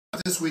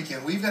This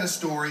weekend, we've got a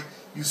story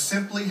you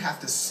simply have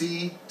to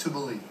see to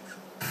believe.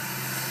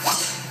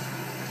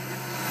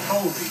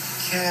 Holy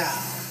cow.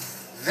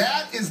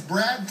 That is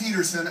Brad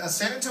Peterson, a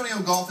San Antonio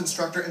golf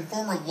instructor and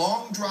former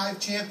long drive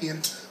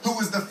champion who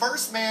was the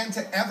first man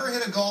to ever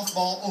hit a golf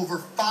ball over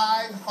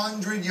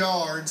 500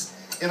 yards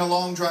in a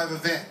long drive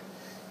event.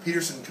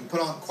 Peterson can put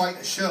on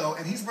quite a show,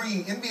 and he's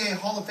bringing NBA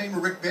Hall of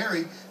Famer Rick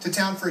Barry to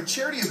town for a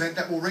charity event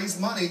that will raise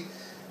money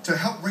to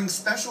help bring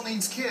special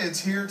needs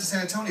kids here to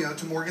San Antonio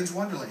to Morgan's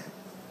Wonderland.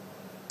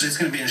 It's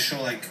going to be a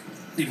show like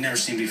you've never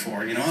seen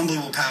before. You know,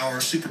 unbelievable power,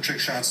 super trick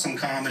shots, some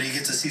comedy,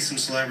 get to see some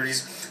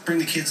celebrities, bring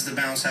the kids to the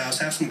bounce house,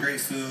 have some great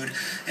food,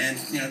 and,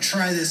 you know,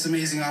 try this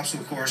amazing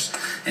obstacle course.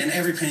 And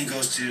every penny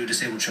goes to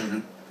disabled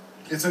children.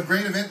 It's a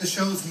great event. The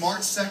show's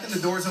March 2nd. The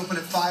doors open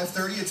at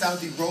 5:30. It's out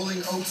at the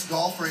Rolling Oaks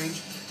Golf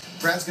Range.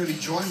 Brad's going to be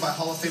joined by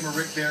Hall of Famer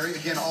Rick Barry.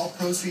 Again, all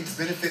proceeds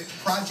benefit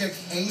Project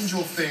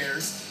Angel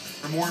Fairs.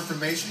 For more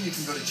information, you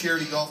can go to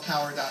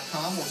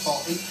CharityGolfPower.com or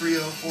call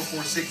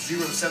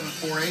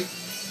 830-446-0748.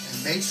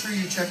 And make sure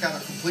you check out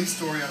a complete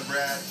story on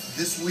Brad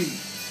this week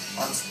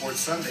on Sports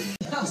Sunday.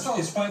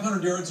 Is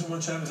 500 yards in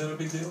one shot, is that a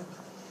big deal?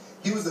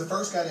 He was the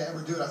first guy to ever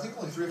do it. I think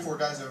only 3 or 4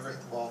 guys ever hit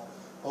the ball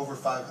over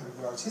 500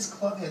 yards. His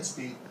club head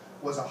speed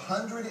was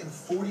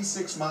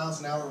 146 miles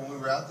an hour when we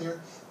were out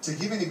there. To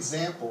give you an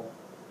example,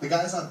 the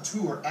guys on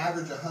tour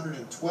average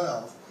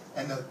 112,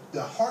 and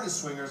the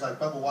hardest swingers like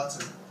Bubba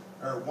Watson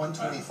are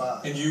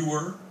 125. And you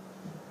were?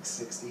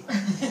 60.